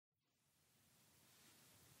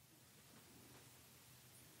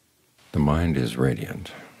The mind is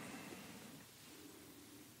radiant,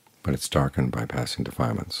 but it's darkened by passing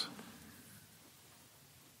defilements.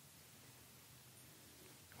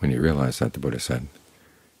 When you realize that, the Buddha said,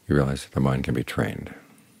 you realize that the mind can be trained.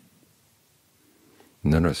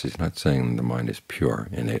 Notice he's not saying the mind is pure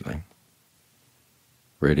innately.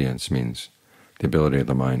 Radiance means the ability of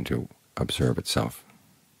the mind to observe itself,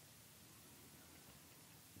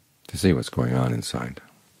 to see what's going on inside.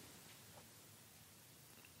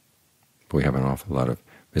 But we have an awful lot of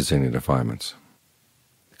visiting defilements.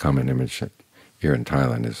 The common image here in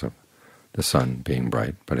Thailand is of the sun being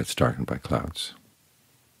bright, but it's darkened by clouds.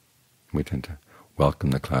 We tend to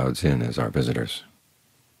welcome the clouds in as our visitors.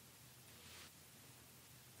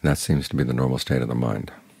 And that seems to be the normal state of the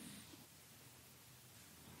mind.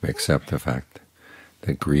 We accept the fact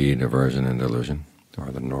that greed, aversion, and delusion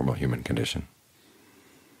are the normal human condition.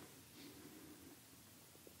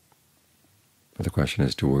 But the question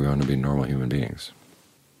is, do we want to be normal human beings?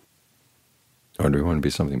 Or do we want to be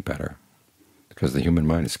something better? Because the human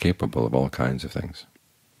mind is capable of all kinds of things.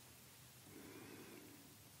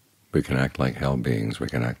 We can act like hell beings, we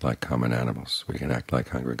can act like common animals, we can act like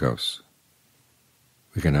hungry ghosts,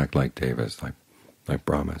 we can act like devas, like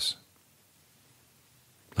brahmas,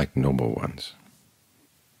 like noble ones.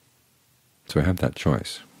 So we have that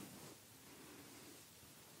choice.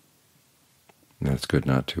 And it's good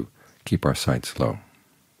not to keep our sights low.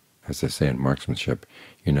 As they say in marksmanship,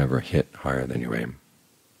 you never hit higher than you aim.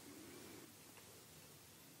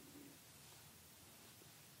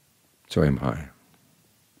 So aim high.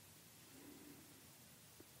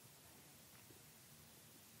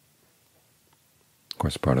 Of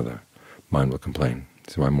course, part of the mind will complain,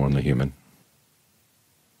 so I'm only human.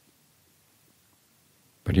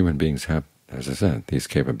 But human beings have, as I said, these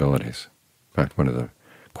capabilities. In fact, one of the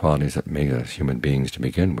qualities that make us human beings to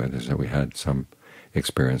begin with is that we had some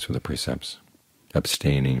experience with the precepts,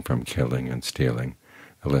 abstaining from killing and stealing,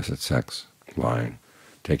 illicit sex, lying,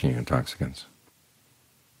 taking intoxicants.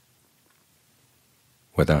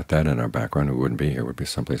 Without that in our background, we wouldn't be here. We'd be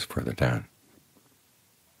someplace further down.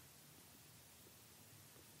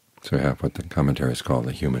 So we have what the commentaries call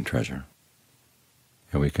the human treasure.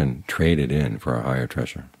 And we can trade it in for a higher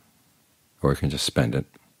treasure, or we can just spend it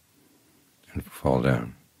and fall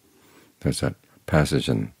down. There's that passage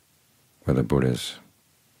in where the Buddha is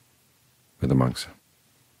with the monks,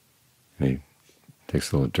 and he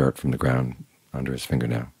takes a little dirt from the ground under his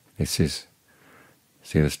fingernail. He says,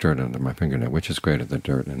 see this dirt under my fingernail, which is greater, the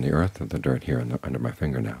dirt in the earth or the dirt here under my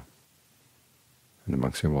fingernail? And the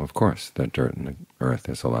monks say, well, of course, that dirt in the earth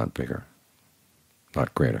is a lot bigger, a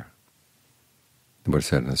lot greater. The Buddha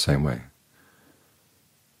said in the same way,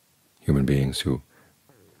 human beings who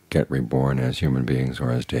get reborn as human beings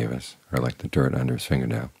or as devas are like the dirt under his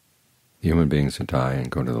fingernail. The human beings who die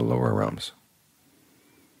and go to the lower realms,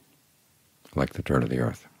 like the dirt of the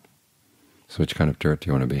earth. So which kind of dirt do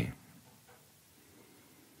you want to be?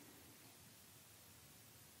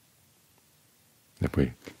 If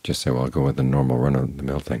we just say, well, I'll go with the normal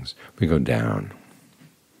run-of-the-mill things, we go down.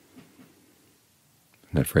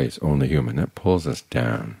 And that phrase, only human, that pulls us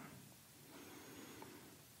down.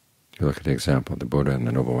 You look at the example of the Buddha and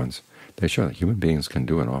the noble ones, they show that human beings can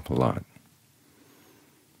do an awful lot.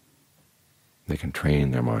 They can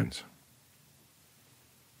train their minds.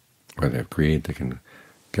 Where they have greed, they can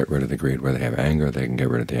get rid of the greed. Where they have anger, they can get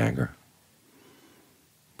rid of the anger.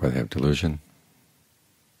 Where they have delusion,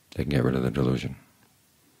 they can get rid of the delusion.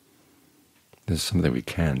 This is something we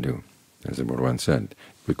can do. As the Buddha once said,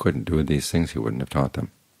 if we couldn't do these things, he wouldn't have taught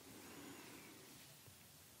them.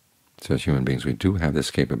 So as human beings, we do have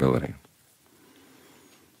this capability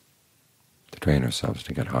to train ourselves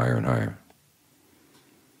to get higher and higher.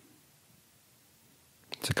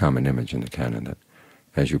 It's a common image in the canon that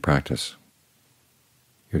as you practice,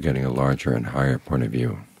 you're getting a larger and higher point of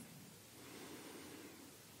view.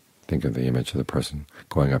 Think of the image of the person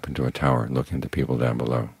going up into a tower and looking at the people down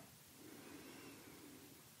below,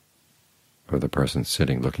 or the person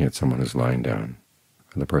sitting looking at someone who's lying down,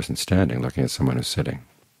 or the person standing looking at someone who's sitting,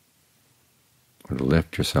 or to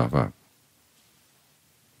lift yourself up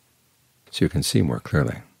so you can see more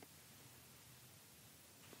clearly.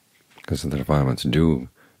 Because the defilements do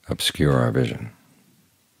obscure our vision.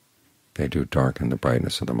 They do darken the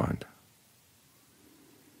brightness of the mind.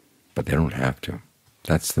 But they don't have to.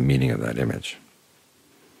 That's the meaning of that image.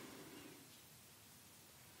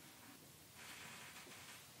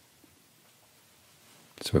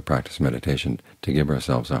 So we practice meditation to give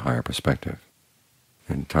ourselves a higher perspective.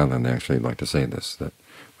 In Thailand, they actually like to say this, that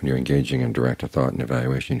when you're engaging in direct thought and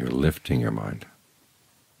evaluation, you're lifting your mind.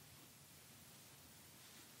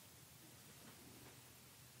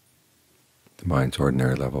 mind's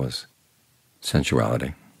ordinary level is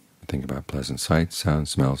sensuality. Think about pleasant sights, sounds,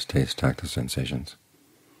 smells, tastes, tactile sensations,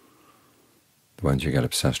 the ones you get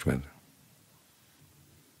obsessed with.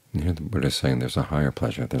 And here the Buddha is saying there's a higher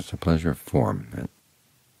pleasure. There's a pleasure of form, and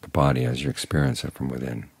the body as you experience it from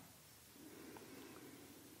within.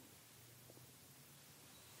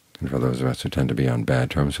 And for those of us who tend to be on bad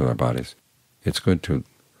terms with our bodies, it's good to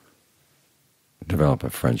develop a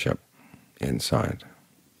friendship inside.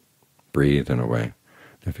 Breathe in a way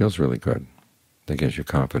that feels really good, that gives you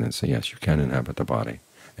confidence that yes, you can inhabit the body,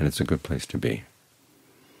 and it's a good place to be.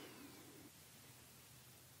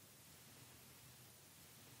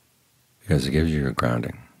 Because it gives you your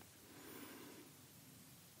grounding.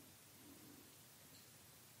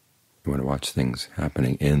 You want to watch things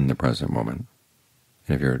happening in the present moment.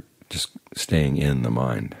 And if you're just staying in the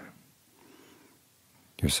mind,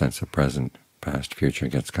 your sense of present, past, future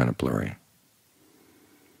gets kind of blurry.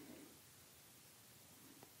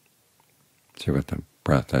 So with the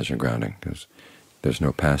breath as your grounding, because there's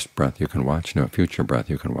no past breath you can watch, no future breath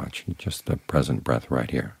you can watch, just the present breath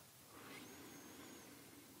right here.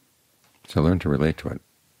 So learn to relate to it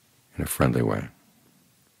in a friendly way.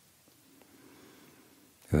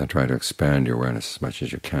 And then try to expand your awareness as much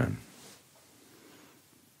as you can.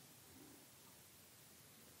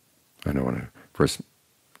 I know when I first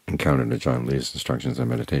encountered John Lee's instructions on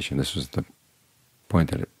meditation, this was the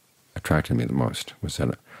point that it attracted me the most, was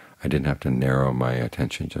that I didn't have to narrow my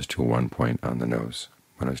attention just to one point on the nose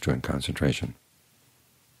when I was doing concentration.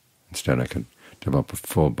 Instead, I could develop a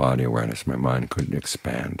full body awareness. My mind could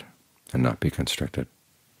expand and not be constricted.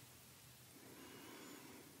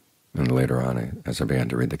 And later on, as I began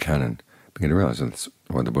to read the canon, I began to realize that's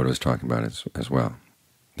what the Buddha was talking about as well.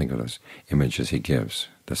 Think of those images he gives,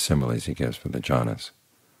 the similes he gives for the jhanas.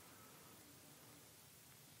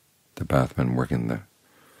 The bathman working the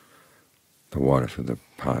water through the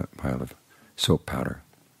pile of soap powder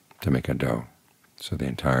to make a dough, so the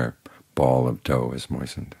entire ball of dough is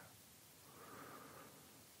moistened.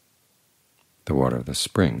 The water of the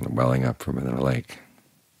spring welling up from within a lake,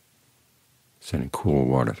 sending cool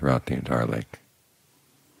water throughout the entire lake.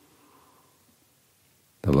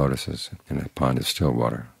 The lotuses in a pond of still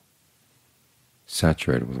water,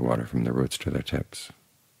 saturated with water from their roots to their tips.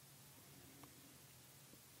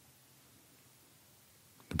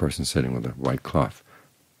 The person sitting with a white cloth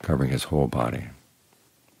covering his whole body.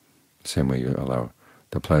 The same way you allow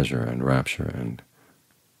the pleasure and rapture and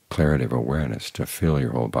clarity of awareness to fill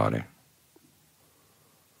your whole body.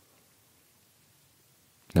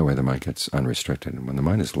 That way the mind gets unrestricted. And when the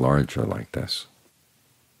mind is larger like this,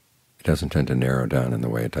 it doesn't tend to narrow down in the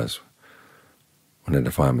way it does when a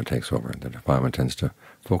defilement takes over. The defilement tends to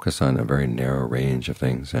focus on a very narrow range of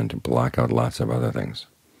things and to block out lots of other things,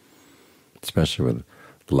 especially with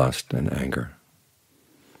lust and anger.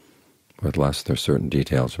 With lust, there are certain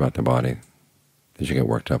details about the body that you get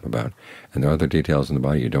worked up about, and there are other details in the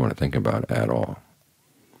body you don't want to think about at all.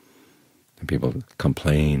 And people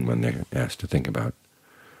complain when they're asked to think about,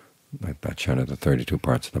 like that chant of the 32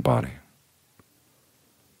 parts of the body.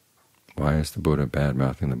 Why is the Buddha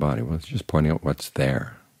bad-mouthing the body? Well, it's just pointing out what's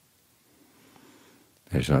there.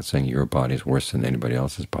 He's not saying your body is worse than anybody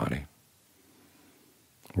else's body.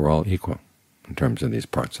 We're all equal in terms of these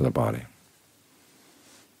parts of the body.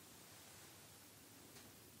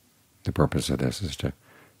 The purpose of this is to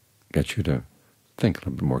get you to think a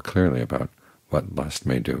little bit more clearly about what lust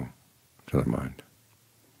may do to the mind.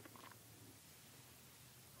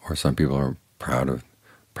 Or some people are proud of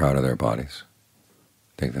their bodies,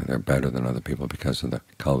 think that they're better than other people because of the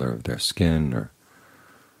color of their skin or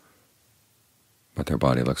what their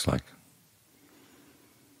body looks like.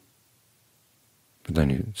 But then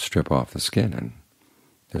you strip off the skin and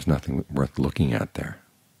there's nothing worth looking at there.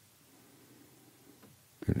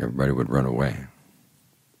 Everybody would run away.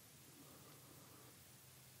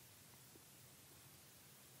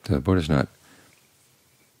 So the Buddha's not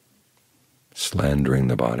slandering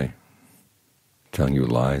the body, telling you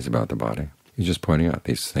lies about the body. He's just pointing out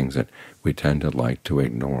these things that we tend to like to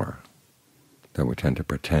ignore, that we tend to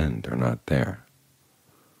pretend are not there.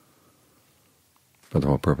 But the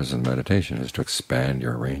whole purpose of meditation is to expand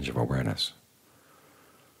your range of awareness,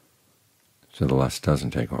 so the lust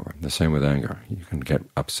doesn't take over. The same with anger. You can get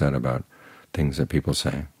upset about things that people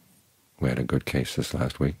say. We had a good case this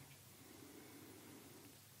last week.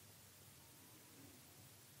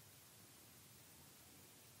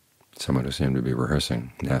 Someone who seemed to be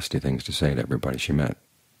rehearsing nasty things to say to everybody she met.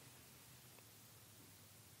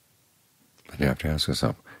 But you have to ask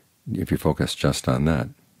yourself, if you focus just on that,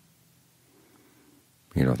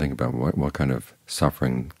 you don't think about what kind of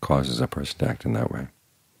suffering causes a person to act in that way.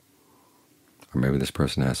 Or maybe this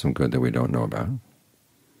person has some good that we don't know about.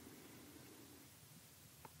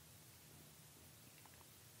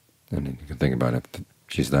 And you can think about it, if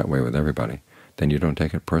she's that way with everybody, then you don't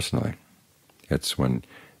take it personally. It's when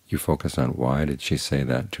you focus on, why did she say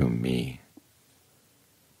that to me?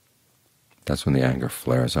 That's when the anger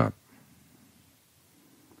flares up.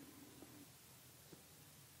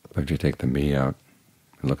 But if you take the me out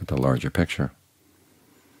and look at the larger picture,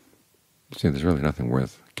 you see there's really nothing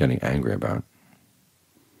worth getting angry about.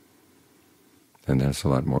 And that's a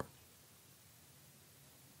lot more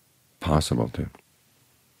possible to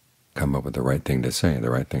come up with the right thing to say, the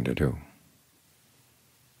right thing to do.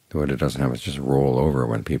 What it doesn't have is just roll over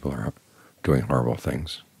when people are doing horrible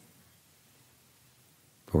things.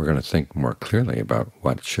 But we're going to think more clearly about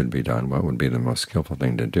what should be done, what would be the most skillful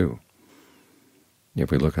thing to do. If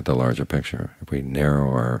we look at the larger picture, if we narrow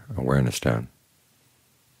our awareness down,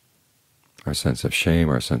 our sense of shame,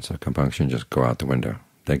 our sense of compunction just go out the window.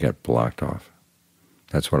 They get blocked off.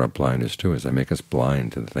 That's what our blindness do, is they make us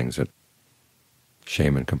blind to the things that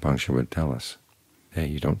shame and compunction would tell us. Hey,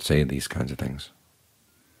 you don't say these kinds of things.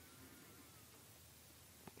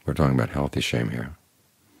 We're talking about healthy shame here.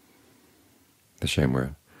 The shame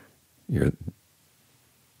where you're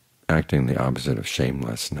acting the opposite of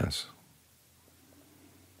shamelessness.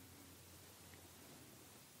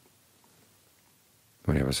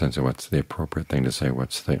 When you have a sense of what's the appropriate thing to say,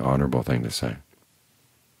 what's the honorable thing to say,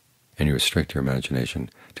 and you restrict your imagination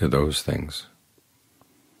to those things,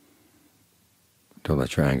 don't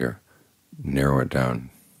let your anger narrow it down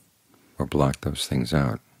or block those things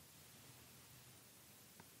out,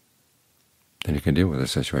 then you can deal with the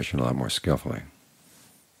situation a lot more skillfully.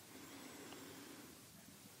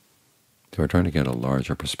 So we're trying to get a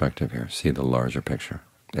larger perspective here, see the larger picture,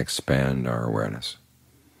 expand our awareness.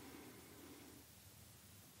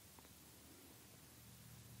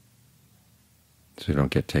 So we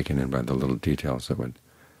don't get taken in by the little details that would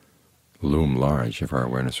loom large if our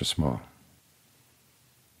awareness were small.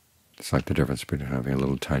 It's like the difference between having a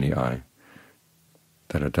little tiny eye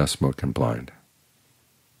that a dust mote can blind,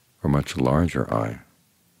 or a much larger eye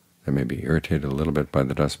that may be irritated a little bit by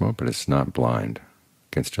the dust mote, but it's not blind,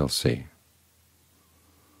 it can still see.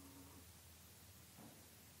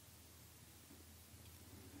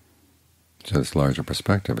 So this larger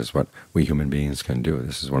perspective is what we human beings can do.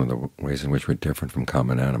 This is one of the ways in which we're different from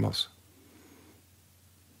common animals,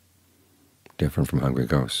 different from hungry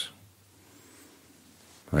ghosts.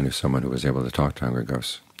 I knew someone who was able to talk to hungry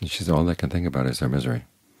ghosts, and she said all they can think about is their misery.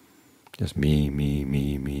 Just me, me,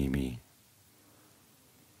 me, me, me.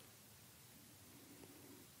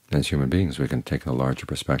 As human beings, we can take a larger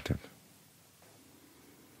perspective.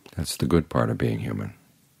 That's the good part of being human.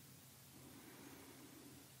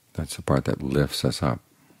 That's the part that lifts us up.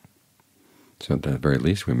 So at the very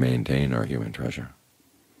least we maintain our human treasure.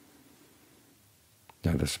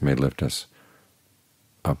 Now this may lift us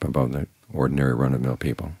up above the ordinary run-of-the-mill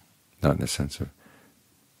people, not in the sense of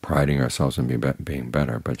priding ourselves in being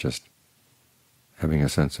better, but just having a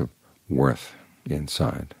sense of worth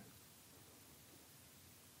inside.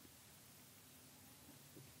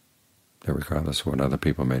 That regardless of what other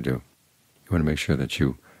people may do, you want to make sure that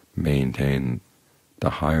you maintain the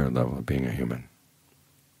higher level of being a human,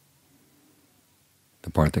 the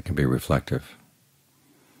part that can be reflective.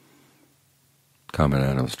 Common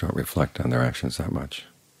animals don't reflect on their actions that much.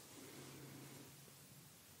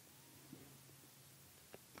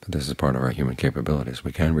 But this is part of our human capabilities.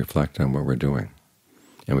 We can reflect on what we're doing,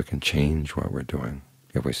 and we can change what we're doing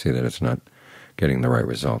if we see that it's not getting the right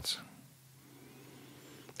results.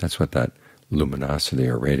 That's what that luminosity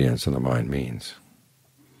or radiance of the mind means.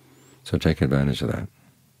 So take advantage of that.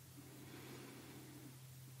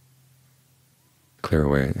 Clear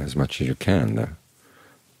away as much as you can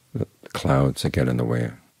the clouds that get in the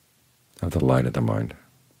way of the light of the mind,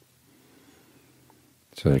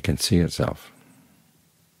 so that it can see itself.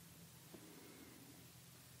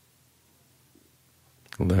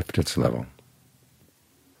 Lift its level.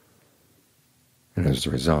 And as a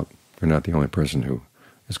result, you're not the only person who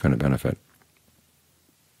is going to benefit.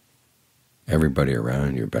 Everybody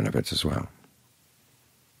around you benefits as well.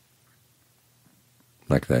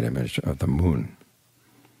 Like that image of the moon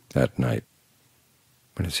at night.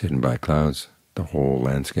 When it's hidden by clouds, the whole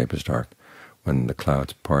landscape is dark. When the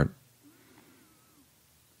clouds part,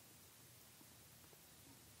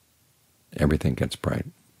 everything gets bright.